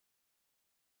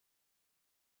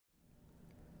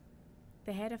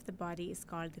The head of the body is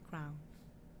called the crown.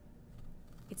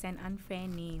 It's an unfair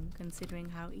name considering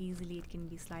how easily it can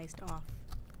be sliced off.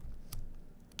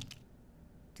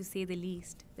 To say the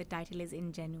least, the title is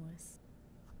ingenuous.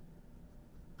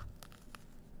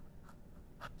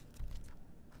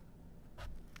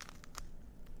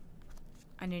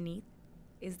 Underneath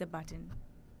is the button.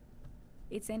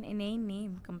 It's an inane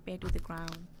name compared to the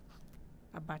crown.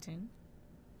 A button.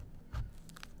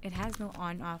 It has no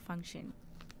on-off function,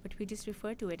 but we just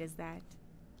refer to it as that.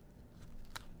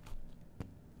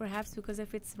 Perhaps because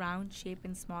of its round shape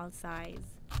and small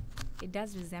size, it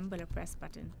does resemble a press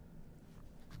button.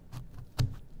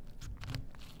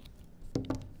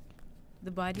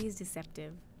 The body is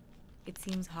deceptive. It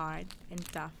seems hard and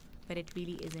tough, but it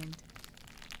really isn't.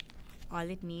 All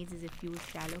it needs is a few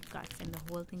shallow cuts and the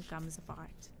whole thing comes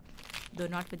apart, though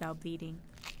not without bleeding.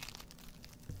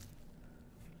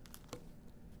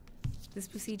 This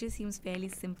procedure seems fairly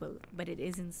simple, but it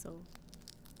isn't so.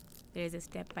 There is a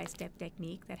step-by-step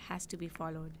technique that has to be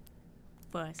followed.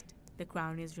 First, the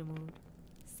crown is removed.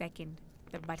 Second,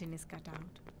 the button is cut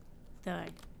out.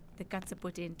 Third, the cuts are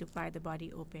put in to pry the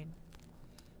body open.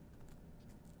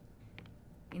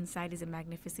 Inside is a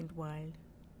magnificent world.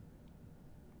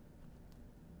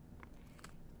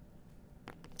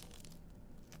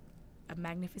 A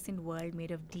magnificent world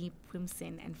made of deep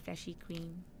crimson and fleshy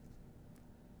cream.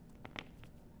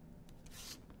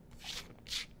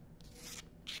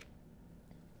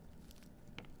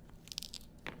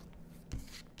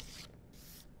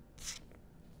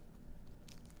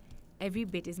 Every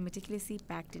bit is meticulously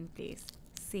packed in place,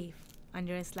 safe,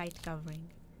 under a slight covering.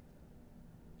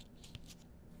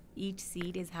 Each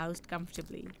seed is housed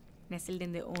comfortably, nestled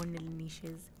in their own little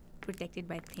niches, protected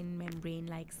by thin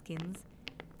membrane-like skins.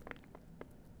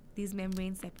 These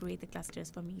membranes separate the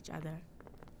clusters from each other.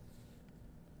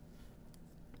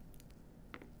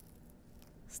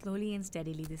 Slowly and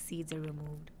steadily, the seeds are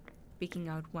removed, picking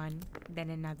out one, then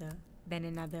another,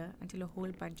 until a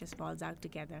whole bunch just falls out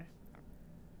together.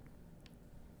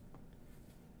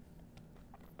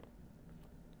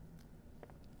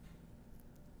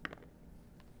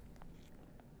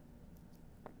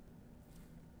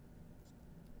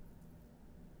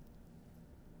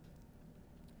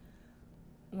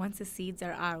 Once the seeds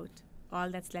are out, all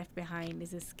that's left behind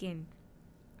is a skin,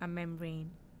 a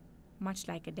membrane, much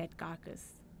like a dead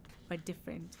carcass, but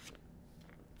different.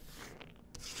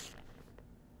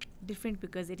 Different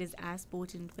because it is as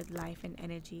potent with life and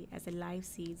energy as the live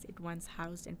seeds it once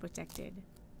housed and protected.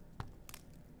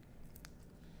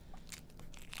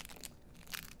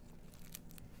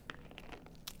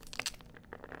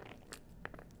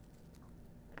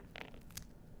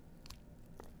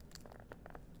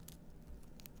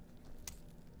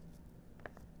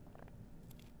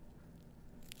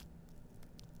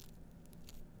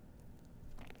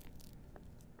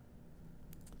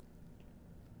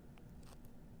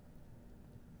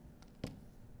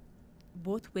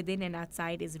 Both within and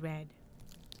outside is red.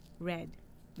 Red,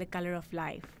 the color of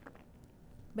life.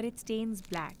 But it stains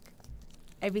black.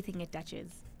 Everything it touches.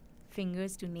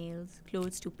 Fingers to nails,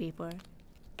 clothes to paper.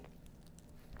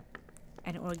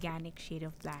 An organic shade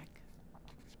of black.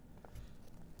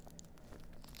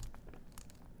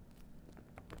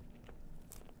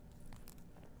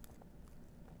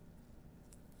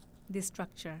 This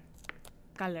structure,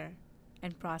 color,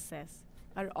 and process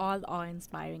are all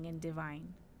awe-inspiring and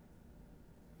divine.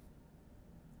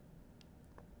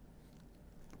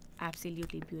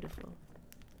 Absolutely beautiful.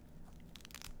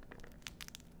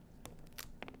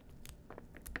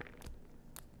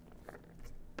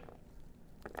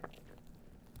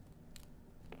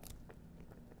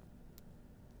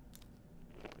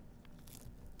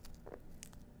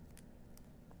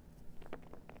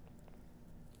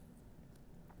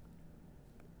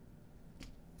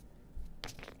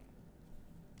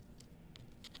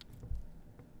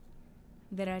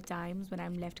 There are times when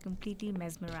I'm left completely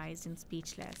mesmerized and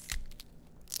speechless.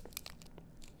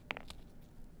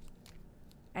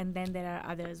 And then there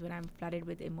are others when I'm flooded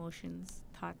with emotions,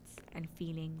 thoughts, and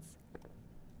feelings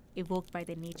evoked by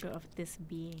the nature of this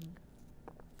being.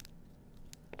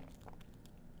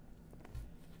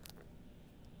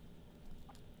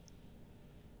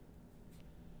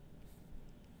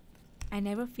 I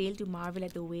never fail to marvel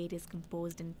at the way it is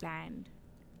composed and planned.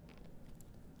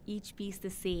 Each piece the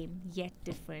same, yet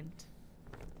different.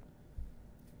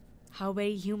 How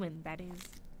very human that is.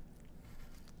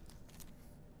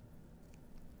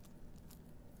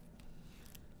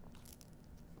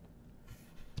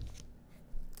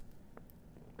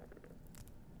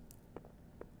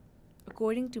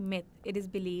 According to myth, it is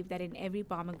believed that in every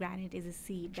pomegranate is a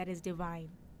seed that is divine,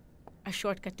 a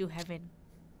shortcut to heaven.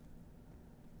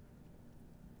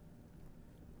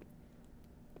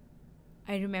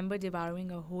 I remember devouring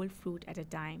a whole fruit at a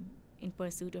time in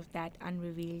pursuit of that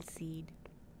unrevealed seed.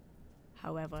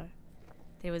 However,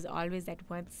 there was always that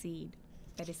one seed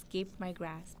that escaped my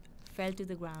grasp, fell to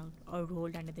the ground, or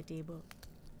rolled under the table.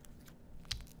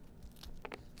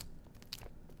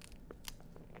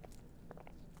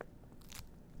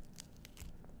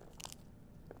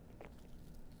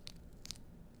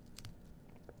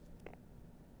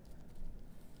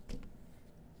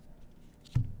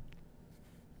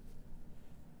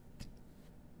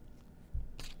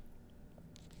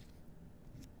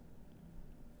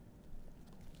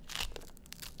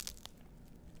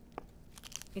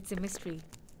 It's a mystery,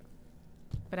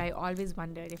 but I always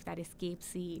wondered if that escaped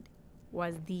seed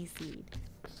was the seed,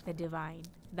 the divine,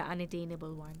 the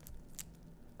unattainable one.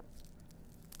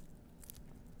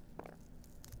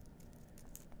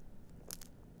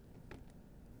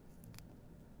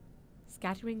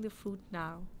 Scattering the fruit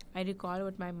now, I recall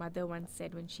what my mother once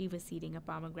said when she was seeding a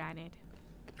pomegranate.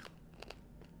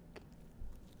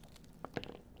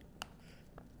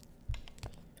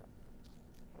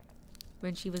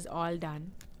 When she was all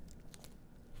done,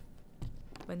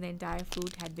 when the entire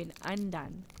fruit had been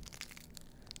undone,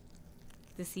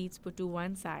 the seeds put to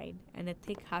one side and the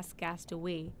thick husk cast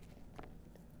away,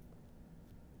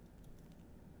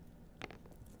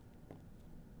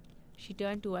 she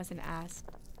turned to us and asked,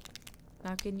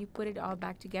 "Now can you put it all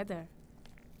back together?"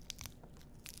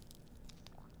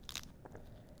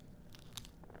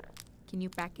 Can you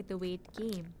pack it the way it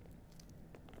came?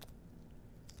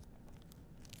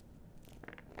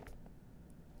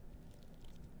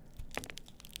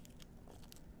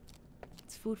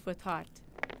 It's food for thought.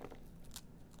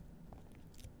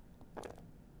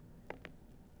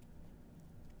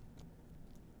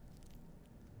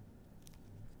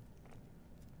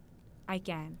 I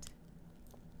can't.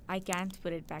 I can't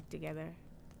put it back together.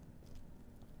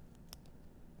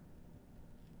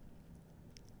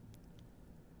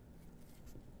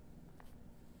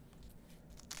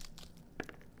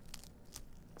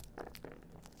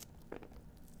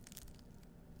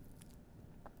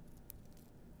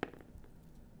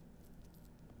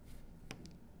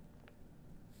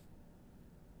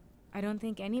 I don't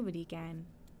think anybody can.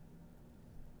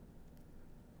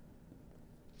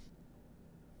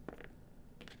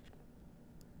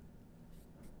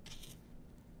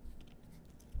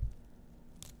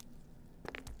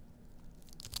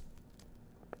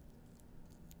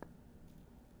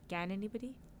 Can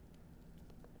anybody?